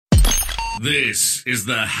This is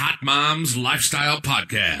the Hot Moms Lifestyle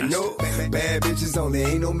Podcast. No, bad bitches only,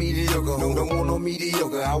 ain't no mediocre. No, don't want no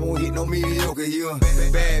mediocre. I won't hit no mediocre. You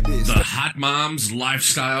bad bitch. The Hot Moms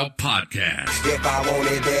Lifestyle Podcast. If I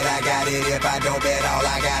want it, bet I got it. If I don't bet, all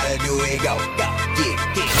I gotta do is go, get.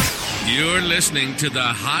 You're listening to the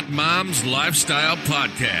Hot Moms Lifestyle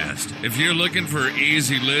Podcast. If you're looking for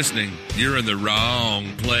easy listening, you're in the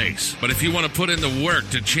wrong place. But if you want to put in the work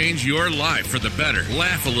to change your life for the better,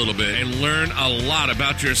 laugh a little bit, and learn a lot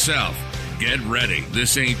about yourself, get ready.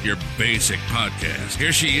 This ain't your basic podcast.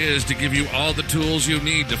 Here she is to give you all the tools you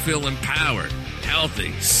need to feel empowered,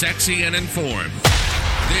 healthy, sexy, and informed.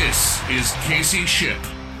 This is Casey Shipp.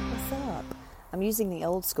 I'm using the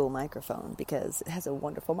old school microphone because it has a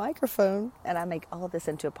wonderful microphone, and I make all of this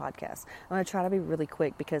into a podcast. I'm going to try to be really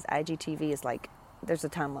quick because IGTV is like, there's a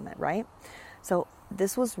time limit, right? So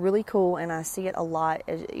this was really cool, and I see it a lot.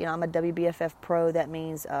 You know, I'm a WBFF pro. That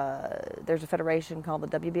means there's a federation called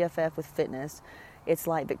the WBFF with fitness. It's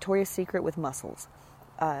like Victoria's Secret with muscles.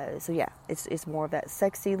 So yeah, it's more of that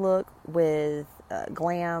sexy look with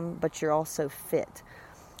glam, but you're also fit.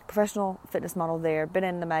 Professional fitness model there, been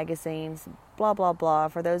in the magazines, blah, blah, blah.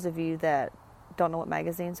 For those of you that don't know what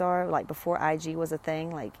magazines are, like before IG was a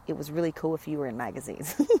thing, like it was really cool if you were in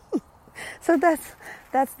magazines. So that's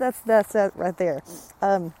right there.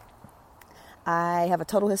 I have a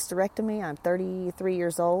total hysterectomy. I'm 33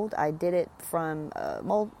 years old. I did it from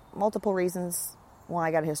multiple reasons why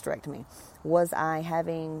I got a hysterectomy. Was I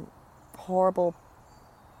having horrible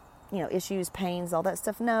issues, pains, all that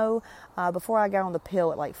stuff? No. Before I got on the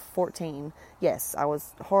pill at like 14, yes, I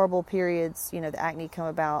was horrible periods, the acne come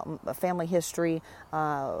about, a family history.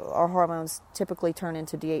 Our hormones typically turn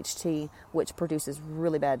into DHT, which produces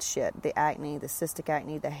really bad shit. The acne, the cystic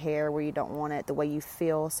acne, the hair where you don't want it, the way you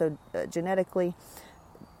feel. So genetically,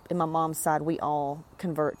 in my mom's side, we all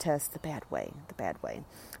convert tests the bad way.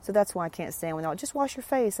 So that's why I can't stand when they're like, just wash your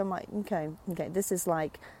face. I'm like, okay. This is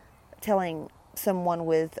like telling someone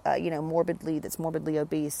with, that's morbidly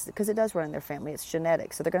obese, because it does run in their family. It's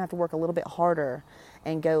genetic. So they're going to have to work a little bit harder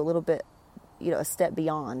and go a little bit, a step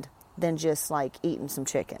beyond than just like eating some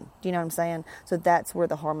chicken. Do you know what I'm saying? So that's where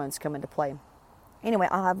the hormones come into play. Anyway,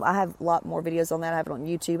 I have a lot more videos on that. I have it on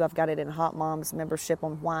YouTube. I've got it in Hot Moms membership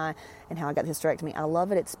on why and how I got the hysterectomy. I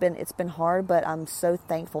love it. It's been hard, but I'm so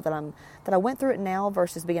thankful that I went through it now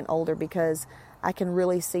versus being older, because I can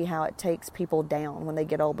really see how it takes people down when they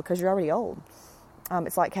get old, because you're already old.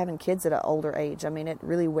 It's like having kids at an older age. I mean, it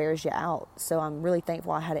really wears you out. So I'm really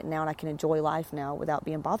thankful I had it now, and I can enjoy life now without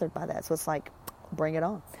being bothered by that. So it's like, bring it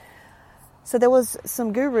on. So there was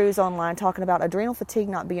some gurus online talking about adrenal fatigue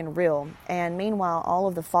not being real. And meanwhile, all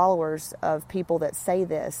of the followers of people that say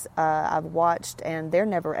this, I've watched, and they're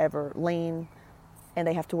never ever lean, and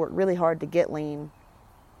they have to work really hard to get lean.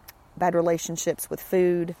 Bad relationships with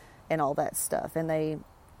food and all that stuff. And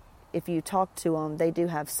if you talk to them, they do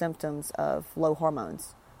have symptoms of low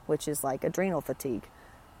hormones, which is like adrenal fatigue,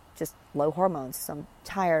 just low hormones. Some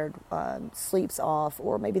tired, sleeps off,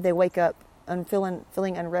 or maybe they wake up and feeling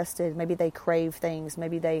unrested. Maybe they crave things.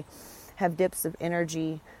 Maybe they have dips of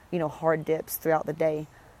energy, hard dips throughout the day.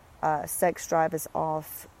 Sex drive is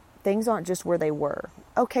off. Things aren't just where they were.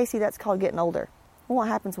 Oh, Casey, that's called getting older. Well, what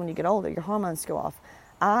happens when you get older? Your hormones go off.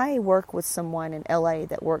 I work with someone in LA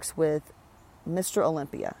that works with Mr.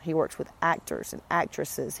 Olympia. He works with actors and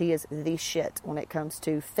actresses. He is the shit when it comes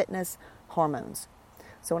to fitness hormones.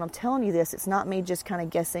 So when I'm telling you this, it's not me just kind of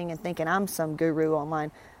guessing and thinking I'm some guru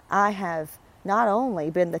online. I have not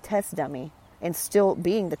only been the test dummy and still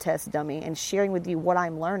being the test dummy and sharing with you what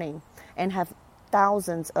I'm learning, and have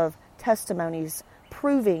thousands of testimonies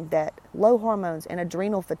proving that low hormones and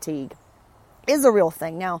adrenal fatigue is a real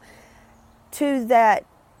thing. Now, to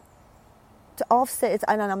offset it,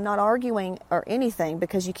 and I'm not arguing or anything,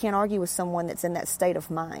 because you can't argue with someone that's in that state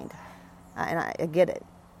of mind, and I get it.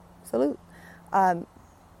 Salute.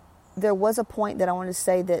 There was a point that I wanted to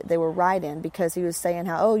say that they were right in, because he was saying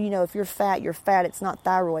how, if you're fat, it's not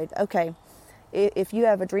thyroid. Okay, if you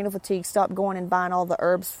have adrenal fatigue, stop going and buying all the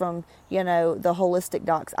herbs from, the holistic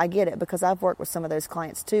docs. I get it, because I've worked with some of those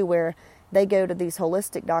clients too, where they go to these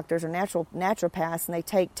holistic doctors or naturopaths, and they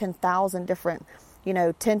take 10,000 different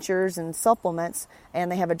tinctures and supplements, and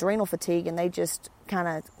they have adrenal fatigue, and they just kind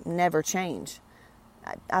of never change.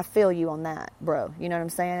 I feel you on that, bro. You know what I'm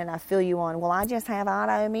saying? And I feel you on, well, I just have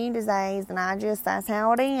autoimmune disease, and that's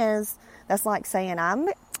how it is. That's like saying, I'm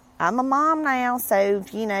a mom now, so,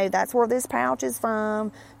 that's where this pouch is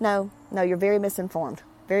from. No, you're very misinformed.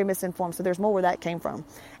 So there's more where that came from.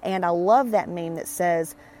 And I love that meme that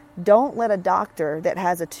says, don't let a doctor that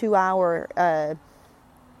has a 2-hour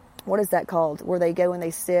what is that called? Where they go and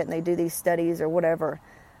they sit and they do these studies or whatever.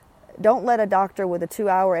 Don't let a doctor with a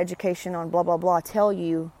 2-hour education on blah, blah, blah tell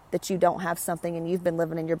you that you don't have something and you've been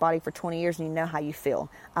living in your body for 20 years and you know how you feel.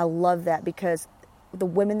 I love that, because the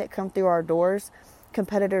women that come through our doors,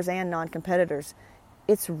 competitors and non-competitors,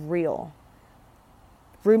 it's real.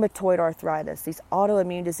 Rheumatoid arthritis, these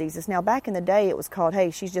autoimmune diseases. Now, back in the day, it was called,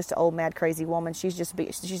 hey, she's just an old, mad, crazy woman. She's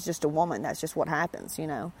just a woman. That's just what happens, you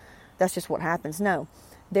know. That's just what happens. No,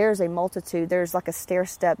 there's a multitude. There's like a stair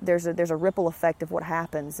step. There's a ripple effect of what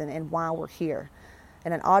happens and why we're here.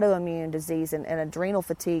 And an autoimmune disease and adrenal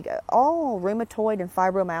fatigue. All rheumatoid and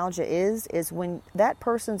fibromyalgia is when that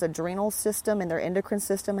person's adrenal system and their endocrine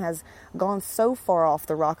system has gone so far off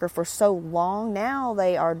the rocker for so long. Now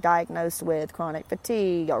they are diagnosed with chronic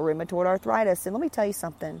fatigue or rheumatoid arthritis. And let me tell you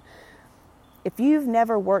something. If you've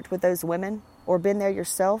never worked with those women or been there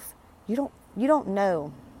yourself, you don't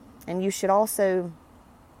know. And you should also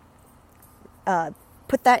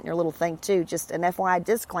put that in your little thing too. Just an FYI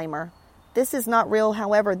disclaimer. This is not real,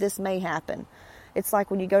 however, this may happen. It's like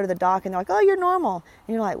when you go to the doc and they're like, oh, you're normal.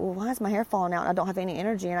 And you're like, well, why is my hair falling out? I don't have any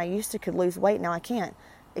energy and I used to could lose weight, now I can't.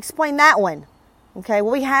 Explain that one. Okay,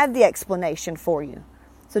 well, we have the explanation for you.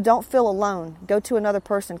 So don't feel alone. Go to another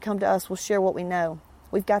person, come to us, we'll share what we know.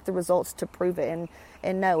 We've got the results to prove it.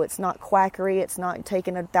 And no, it's not quackery, it's not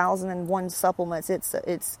taking 1,001 supplements.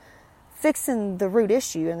 It's fixing the root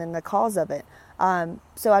issue and then the cause of it.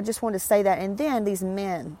 So I just wanted to say that. And then these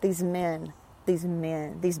bodybuilding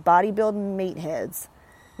meatheads,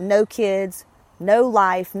 no kids, no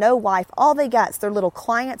life, no wife, all they got is their little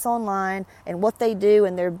clients online and what they do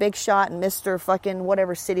and their big shot and Mr. fucking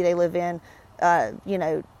whatever city they live in,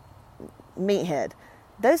 meathead.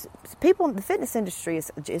 Those people in the fitness industry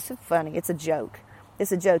it's funny. It's a joke.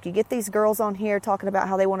 It's a joke. You get these girls on here talking about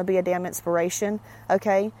how they want to be a damn inspiration,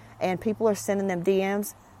 okay? And people are sending them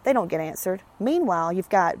DMs. They don't get answered. Meanwhile, you've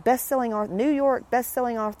got New York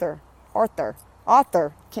best-selling author.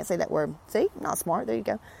 Can't say that word. See? Not smart. There you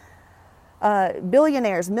go.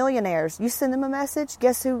 Billionaires, millionaires. You send them a message.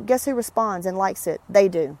 Guess who responds and likes it? They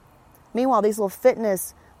do. Meanwhile, these little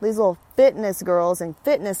fitness girls and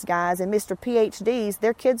fitness guys and Mr. PhDs,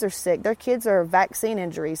 their kids are sick. Their kids are vaccine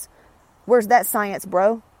injuries. Where's that science,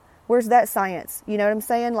 bro? Where's that science? You know what I'm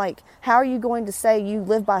saying? Like, how are you going to say you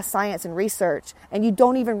live by science and research and you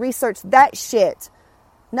don't even research that shit?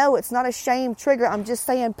 No, it's not a shame trigger. I'm just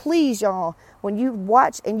saying, please, y'all, when you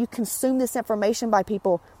watch and you consume this information by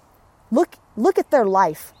people, look at their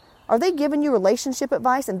life. Are they giving you relationship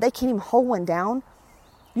advice and they can't even hold one down?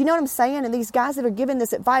 You know what I'm saying? And these guys that are giving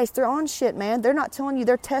this advice, they're on shit, man. They're not telling you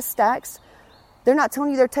their test stacks. They're not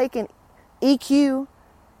telling you they're taking EQ,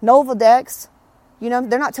 Nolvadex. You know,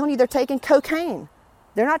 they're not telling you they're taking cocaine.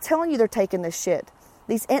 They're not telling you they're taking this shit.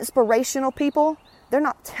 These inspirational people, they're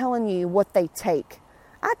not telling you what they take.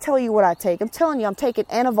 I tell you what I take. I'm telling you, I'm taking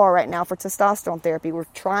Anavar right now for testosterone therapy. We're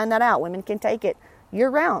trying that out. Women can take it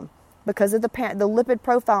year-round because of the lipid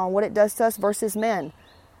profile and what it does to us versus men.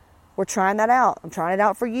 We're trying that out. I'm trying it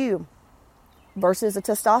out for you versus a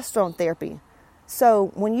testosterone therapy.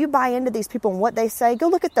 So when you buy into these people and what they say, go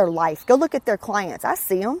look at their life. Go look at their clients. I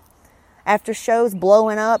see them. After shows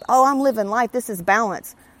blowing up, oh, I'm living life. This is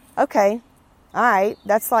balance. Okay. All right.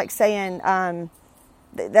 That's like saying,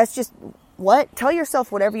 that's just what? Tell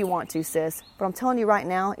yourself whatever you want to, sis. But I'm telling you right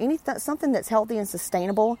now, something that's healthy and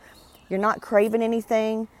sustainable. You're not craving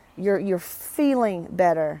anything. You're feeling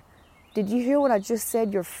better. Did you hear what I just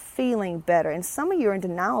said? You're feeling better. And some of you are in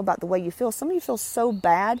denial about the way you feel. Some of you feel so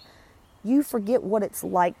bad, you forget what it's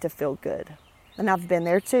like to feel good. And I've been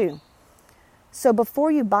there too. So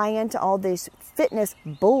before you buy into all this fitness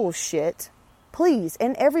bullshit, please,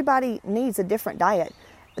 and everybody needs a different diet.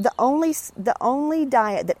 The only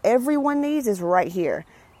diet that everyone needs is right here.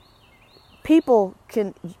 People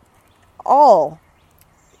can all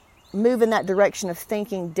move in that direction of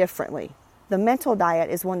thinking differently. The mental diet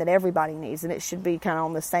is one that everybody needs, and it should be kind of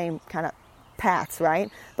on the same kind of paths, right?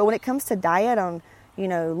 But when it comes to diet on,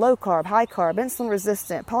 low carb, high carb, insulin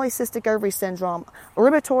resistant, polycystic ovary syndrome,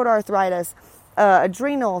 rheumatoid arthritis,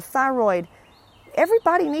 adrenal, thyroid,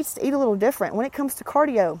 everybody needs to eat a little different. When it comes to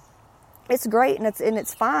cardio, it's great and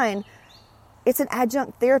it's fine. It's an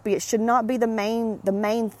adjunct therapy. It should not be the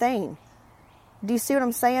main thing. Do you see what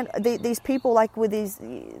I'm saying? These people like with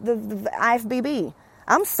the IFBB.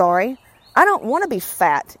 I'm sorry. I don't want to be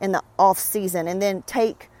fat in the off season and then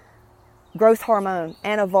take growth hormone,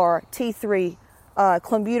 Anavar, T3,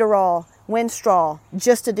 clenbuterol, Winstrol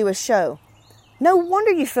just to do a show. No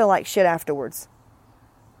wonder you feel like shit afterwards.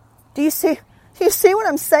 Do you see what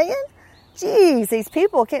I'm saying? geez, these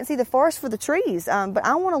people can't see the forest for the trees. But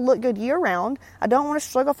I want to look good year round. I don't want to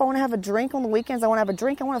struggle. If I want to have a drink on the weekends, I want to have a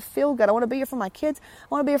drink. I want to feel good. I want to be here for my kids. I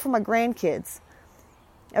want to be here for my grandkids.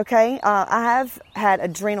 Okay? I have had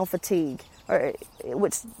adrenal fatigue,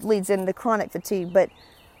 which leads into chronic fatigue. But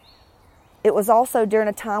it was also during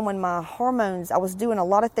a time when my hormones, I was doing a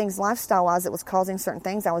lot of things lifestyle-wise that was causing certain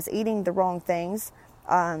things. I was eating the wrong things.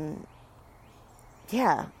 I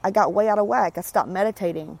got way out of whack. I stopped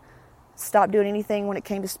meditating. Stopped doing anything when it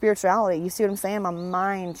came to spirituality. You see what I'm saying? My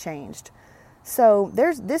mind changed. So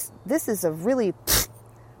there's this is a really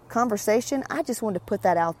conversation. I just wanted to put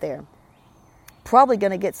that out there. Probably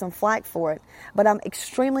going to get some flack for it, but I'm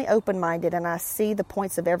extremely open-minded and I see the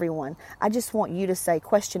points of everyone. I just want you to say,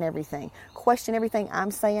 question everything. Question everything I'm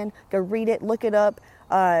saying. Go read it, look it up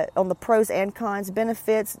on the pros and cons,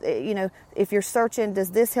 benefits. If you're searching, does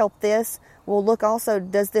this help this? Well, look also,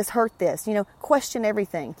 does this hurt this? Question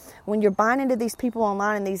everything. When you're buying into these people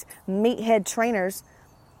online and these meathead trainers,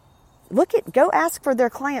 go ask for their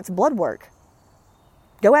clients' blood work.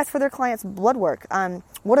 Go ask for their clients' blood work.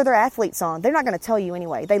 What are their athletes on? They're not going to tell you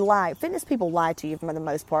anyway. They lie. Fitness people lie to you for the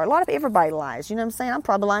most part. Everybody lies. You know what I'm saying? I'm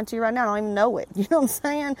probably lying to you right now. I don't even know it. You know what I'm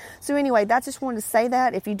saying? So anyway, that's just wanted to say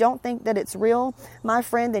that. If you don't think that it's real, my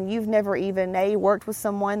friend, then you've never even worked with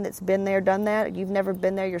someone that's been there, done that. You've never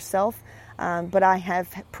been there yourself. But I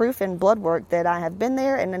have proof in blood work that I have been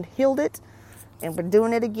there and then healed it. And we're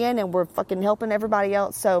doing it again and we're fucking helping everybody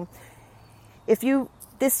else. So if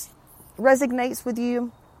this resonates with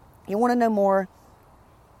you, you want to know more,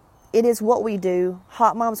 it is what we do.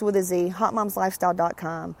 Hot Moms with a Z,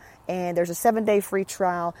 hotmomslifestyle.com. And there's a 7-day free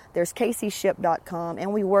trial. There's caseyship.com.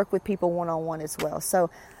 And we work with people one-on-one as well.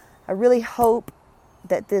 So I really hope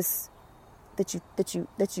that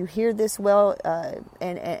you hear this well,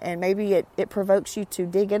 and maybe it provokes you to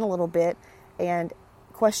dig in a little bit and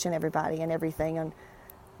question everybody and everything. And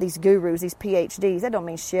these gurus, these PhDs, that don't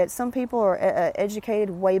mean shit. Some people are educated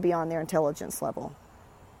way beyond their intelligence level,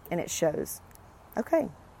 and it shows. Okay,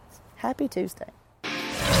 happy Tuesday.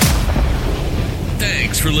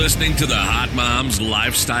 Thanks for listening to the Hot Moms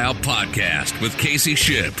Lifestyle Podcast with Casey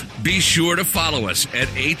Shipp. Be sure to follow us at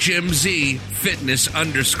HMZ_Fitness_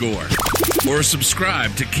 or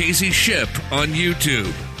subscribe to Casey Shipp on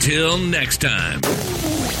YouTube. Till next time.